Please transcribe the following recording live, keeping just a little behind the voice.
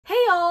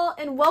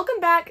and welcome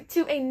back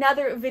to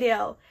another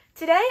video.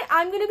 Today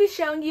I'm going to be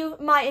showing you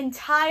my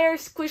entire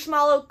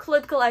squishmallow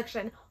clip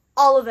collection.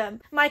 All of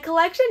them. My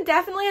collection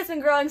definitely has been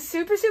growing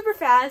super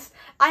fast.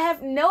 I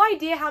have no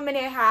idea how many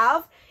I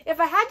have. If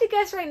I had to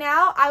guess right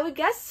now, I would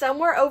guess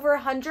somewhere over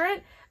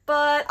 100,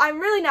 but I'm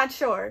really not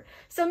sure.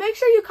 So make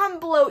sure you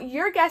comment below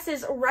your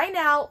guesses right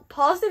now,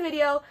 pause the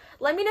video,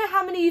 let me know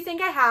how many you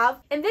think I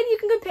have, and then you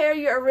can compare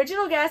your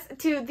original guess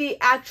to the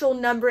actual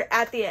number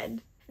at the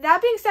end.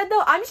 That being said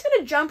though, I'm just going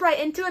to jump right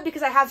into it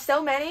because I have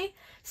so many.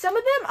 Some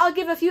of them I'll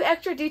give a few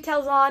extra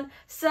details on,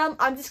 some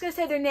I'm just going to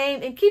say their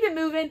name and keep it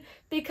moving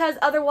because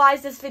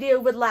otherwise this video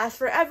would last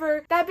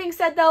forever. That being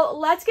said though,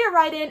 let's get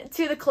right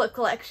into the clip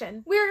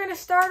collection. We're going to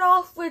start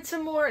off with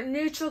some more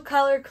neutral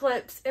color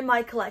clips in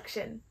my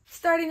collection.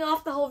 Starting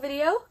off the whole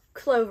video,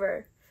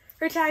 Clover.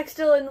 Her tag's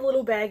still in the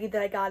little baggie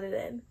that I got it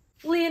in.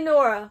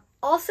 Leonora,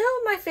 also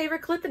my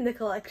favorite clip in the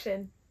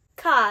collection.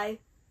 Kai.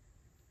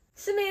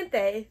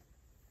 Samantha.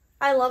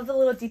 I love the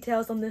little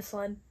details on this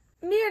one.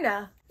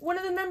 Myrna, one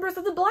of the members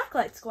of the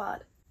Blacklight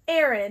Squad.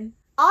 Aaron,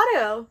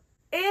 Otto,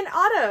 and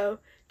Otto,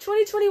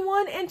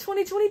 2021 and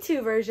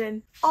 2022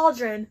 version.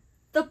 Aldrin,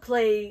 the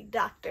Plague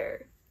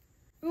Doctor.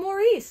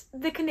 Maurice,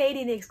 the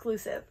Canadian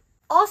exclusive.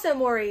 Also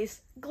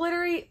Maurice,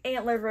 glittery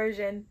antler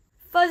version.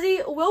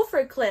 Fuzzy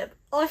Wilfred clip,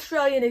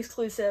 Australian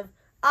exclusive.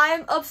 I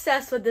am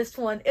obsessed with this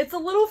one. It's a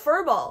little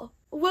furball.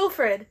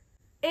 Wilfred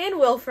and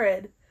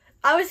Wilfred.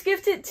 I was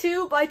gifted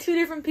two by two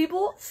different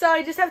people, so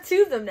I just have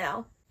two of them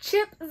now.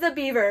 Chip the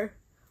Beaver.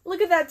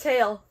 Look at that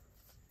tail.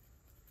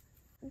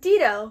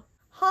 Dito.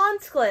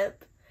 Hans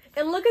clip.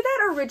 And look at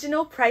that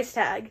original price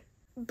tag.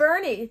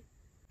 Bernie.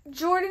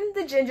 Jordan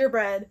the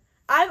Gingerbread.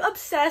 I'm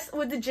obsessed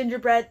with the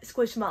gingerbread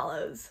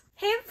squishmallows.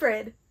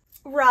 Hanfred.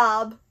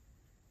 Rob.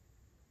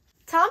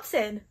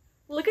 Thompson.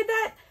 Look at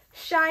that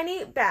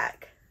shiny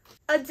back.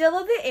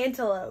 Adilla the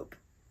Antelope.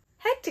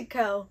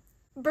 Hectico.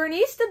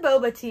 Bernice the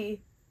Boba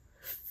Tea.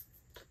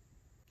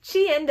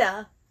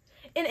 Chienda.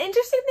 An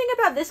interesting thing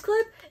about this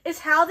clip is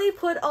how they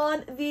put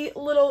on the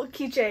little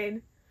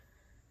keychain.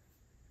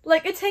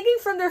 Like it's hanging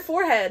from their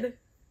forehead.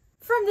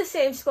 From the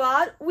same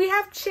squad, we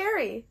have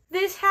Cherry.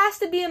 This has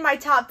to be in my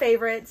top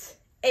favorites.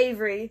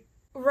 Avery.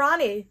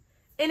 Ronnie.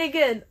 And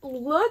again,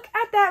 look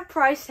at that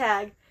price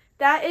tag.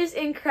 That is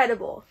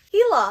incredible.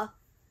 Hila.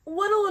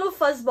 What a little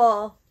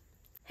fuzzball.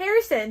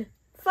 Harrison.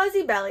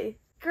 Fuzzy Belly.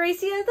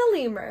 Gracia the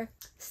Lemur.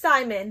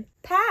 Simon.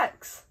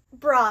 Pax.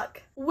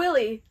 Brock.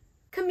 Willie.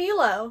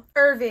 Camilo.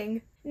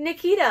 Irving.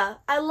 Nikita.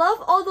 I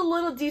love all the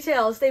little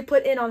details they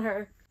put in on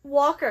her.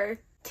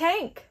 Walker.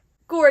 Tank.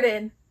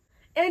 Gordon.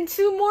 And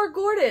two more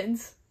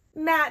Gordons.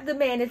 Matt the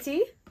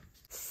Manatee.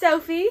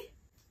 Sophie.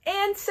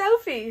 And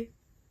Sophie.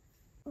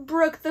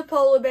 Brooke the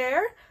Polar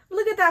Bear.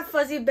 Look at that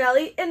fuzzy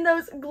belly and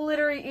those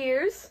glittery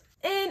ears.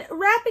 And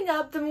wrapping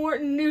up the more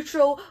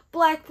neutral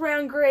black,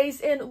 brown, grays,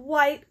 and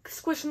white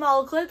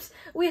squishmallow clips,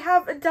 we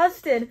have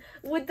Dustin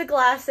with the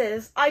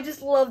glasses. I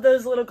just love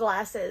those little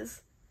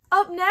glasses.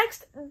 Up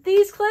next,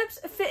 these clips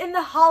fit in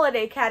the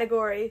holiday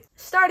category.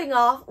 Starting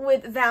off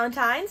with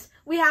Valentine's,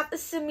 we have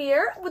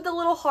Samir with the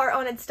little heart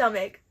on its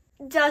stomach.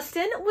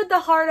 Dustin with the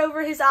heart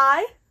over his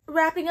eye.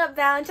 Wrapping up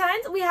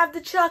Valentine's, we have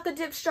the chocolate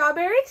dipped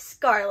strawberry,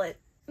 Scarlet.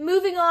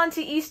 Moving on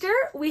to Easter,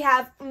 we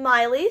have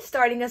Miley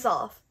starting us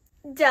off.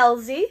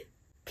 Delzy,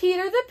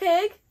 Peter the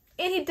Pig,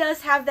 and he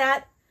does have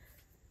that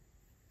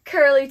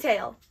curly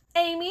tail.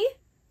 Amy,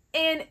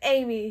 and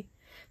Amy.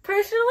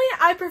 Personally,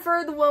 I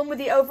prefer the one with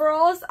the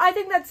overalls. I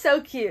think that's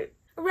so cute.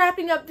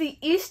 Wrapping up the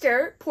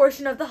Easter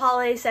portion of the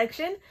holiday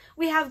section,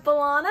 we have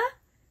Balana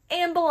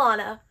and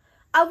Balana.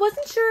 I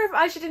wasn't sure if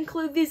I should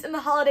include these in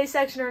the holiday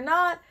section or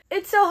not.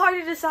 It's so hard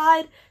to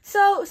decide,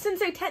 so since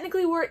they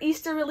technically were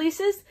Easter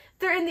releases,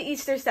 they're in the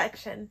Easter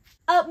section.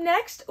 Up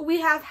next,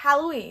 we have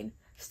Halloween.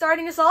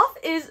 Starting us off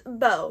is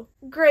Bo,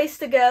 Grace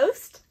the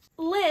Ghost,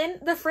 Lynn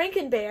the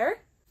Frankenbear,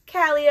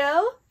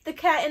 Callio, the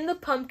cat in the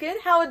pumpkin,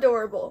 how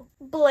adorable,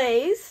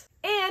 Blaze,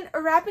 and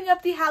wrapping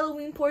up the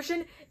Halloween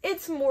portion,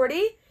 it's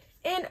Morty,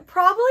 and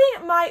probably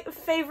my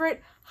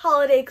favorite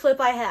holiday clip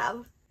I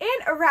have.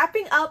 And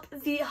wrapping up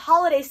the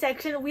holiday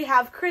section, we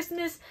have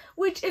Christmas,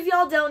 which if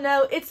y'all don't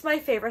know, it's my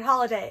favorite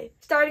holiday.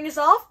 Starting us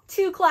off,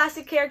 two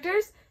classic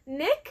characters,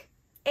 Nick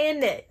and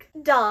Nick.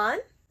 Dawn,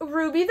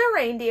 Ruby the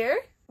Reindeer,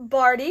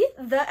 Barty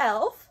the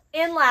Elf,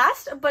 and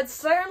last, but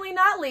certainly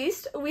not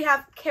least, we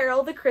have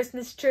Carol the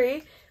Christmas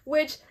Tree,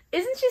 which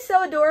isn't she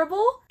so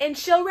adorable? And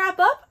she'll wrap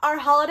up our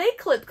holiday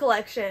clip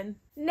collection.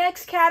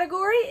 Next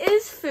category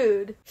is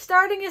food.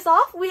 Starting us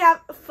off, we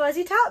have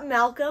Fuzzy Top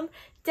Malcolm.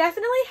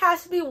 Definitely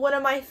has to be one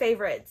of my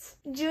favorites.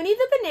 Junie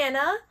the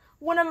Banana,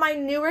 one of my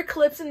newer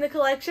clips in the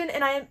collection,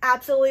 and I am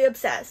absolutely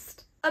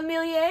obsessed.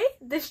 Amelie,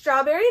 the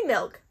Strawberry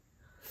Milk.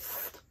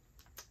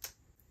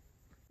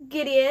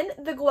 Gideon,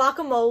 the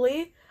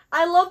Guacamole.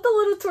 I love the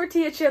little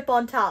tortilla chip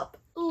on top.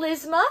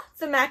 Lizma,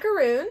 the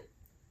Macaroon.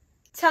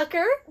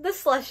 Tucker, the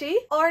Slushy.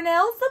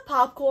 Arnell, the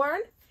Popcorn.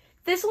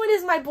 This one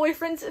is my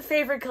boyfriend's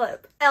favorite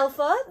clip.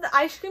 Elfa, the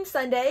Ice Cream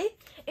Sundae.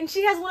 And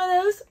she has one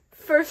of those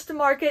first to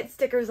market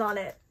stickers on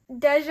it.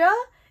 Deja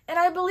and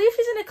I believe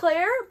she's an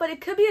eclair, but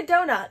it could be a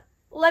donut.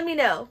 Let me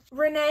know.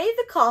 Renee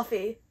the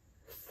coffee.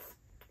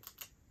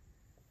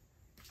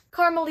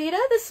 Carmelita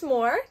the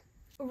s'more.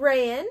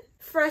 Rayan,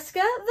 Fresca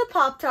the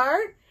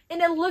Pop-Tart,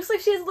 and it looks like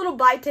she has a little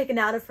bite taken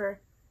out of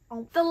her.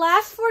 The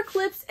last 4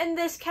 clips in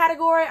this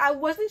category, I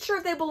wasn't sure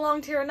if they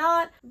belonged here or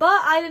not,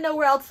 but I didn't know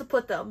where else to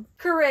put them.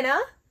 Corinna,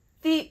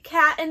 the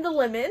cat in the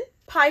lemon.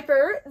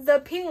 Piper, the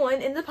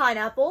penguin in the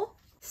pineapple.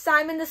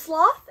 Simon the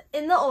sloth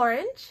in the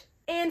orange.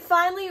 And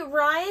finally,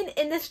 Ryan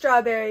in the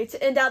strawberry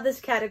to end out this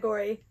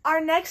category.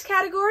 Our next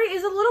category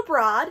is a little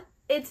broad.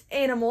 It's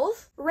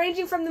animals,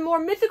 ranging from the more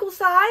mythical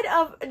side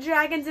of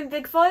dragons and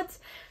Bigfoots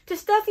to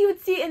stuff you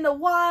would see in the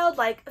wild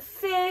like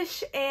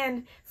fish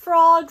and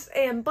frogs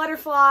and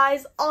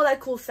butterflies, all that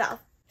cool stuff.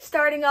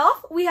 Starting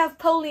off, we have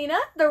Paulina,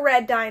 the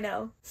red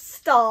dino.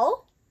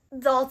 Stall,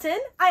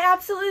 Dalton, I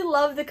absolutely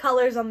love the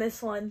colors on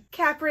this one.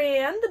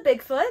 Caprianne, the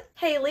Bigfoot.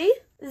 Haley,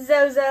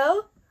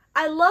 Zozo,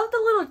 I love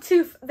the little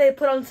tooth they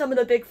put on some of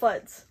the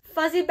Bigfoots.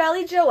 Fuzzy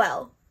Belly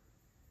Joelle.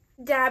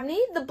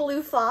 Dabney, the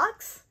blue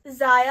fox.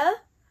 Zaya,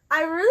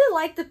 I really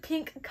like the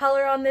pink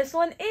color on this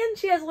one, and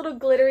she has little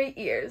glittery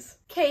ears.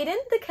 Caden,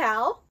 the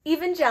cow.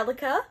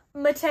 Evangelica.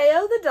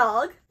 Mateo, the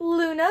dog.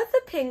 Luna,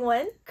 the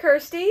penguin.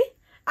 Kirsty,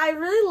 I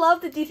really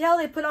love the detail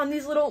they put on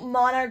these little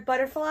monarch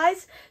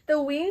butterflies.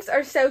 The wings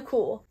are so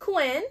cool.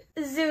 Quinn,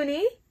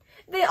 Zuni.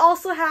 They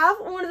also have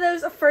one of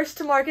those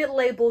first-to-market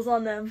labels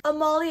on them.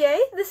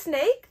 Amalie, the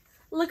snake.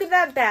 Look at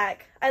that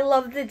back. I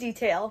love the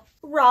detail.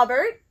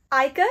 Robert,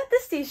 Ika, the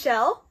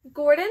seashell.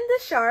 Gordon,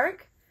 the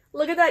shark.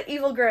 Look at that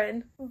evil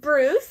grin.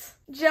 Bruce,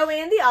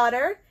 Joanne the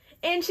otter,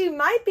 and she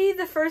might be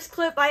the first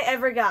clip I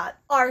ever got.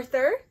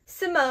 Arthur,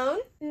 Simone,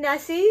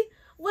 Nessie,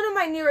 one of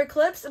my newer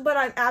clips, but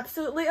I'm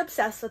absolutely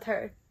obsessed with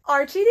her.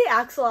 Archie the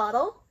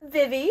axolotl,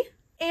 Vivi,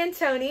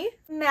 Antoni,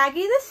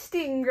 Maggie the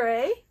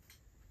stingray,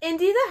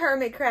 Indy the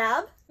hermit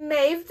crab,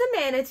 Maeve the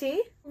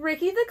manatee,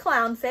 Ricky the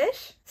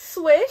clownfish,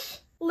 Swish,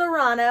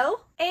 Lorano,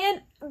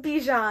 and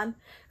Bijan,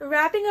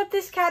 wrapping up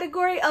this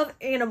category of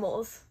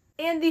animals.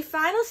 And the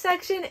final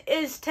section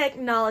is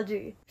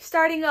technology.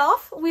 Starting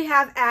off, we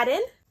have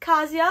Aden,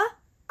 Kazia,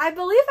 I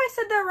believe I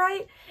said that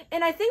right,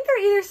 and I think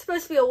they're either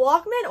supposed to be a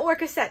Walkman or a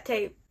cassette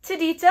tape.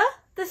 Tadita,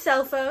 the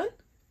cell phone.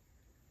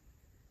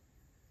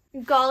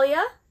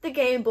 Galia, the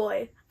Game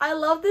Boy. I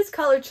love this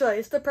color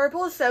choice. The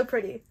purple is so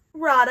pretty.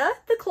 Rada,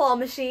 the claw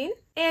machine.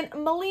 And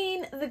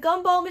Maline, the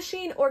gumball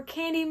machine or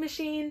candy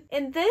machine.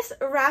 And this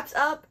wraps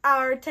up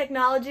our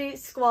technology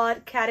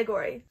squad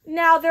category.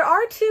 Now, there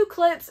are 2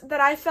 clips that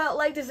I felt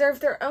like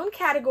deserved their own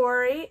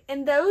category,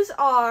 and those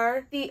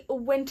are the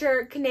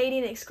winter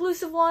Canadian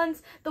exclusive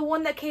ones, the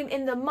one that came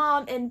in the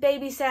mom and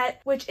baby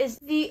set, which is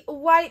the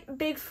white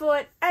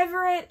Bigfoot,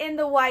 Everett, and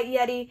the white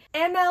Yeti.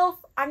 ML,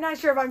 I'm not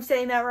sure if I'm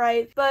saying that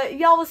right, but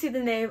y'all will see the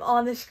name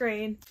on the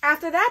screen.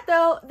 After that,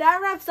 though, that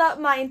wraps up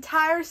my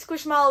entire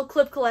Squishmallow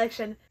clip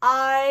collection.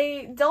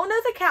 I don't know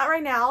the count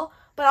right now,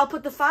 but I'll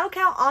put the final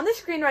count on the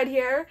screen right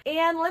here,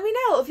 and let me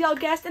know if y'all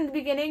guessed in the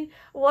beginning.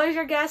 Was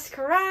your guess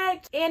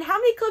correct? And how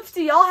many clips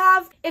do y'all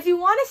have? If you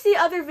want to see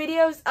other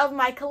videos of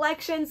my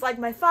collections, like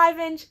my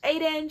 5-inch,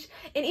 8-inch,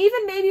 and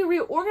even maybe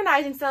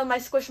reorganizing some of my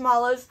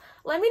Squishmallows,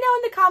 let me know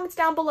in the comments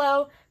down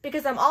below,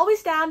 because I'm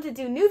always down to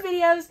do new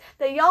videos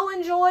that y'all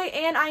enjoy,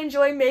 and I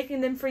enjoy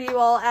making them for you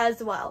all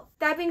as well.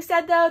 That being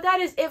said, though,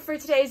 that is it for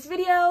today's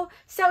video.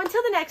 So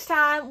until the next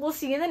time, we'll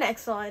see you in the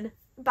next one.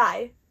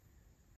 Bye.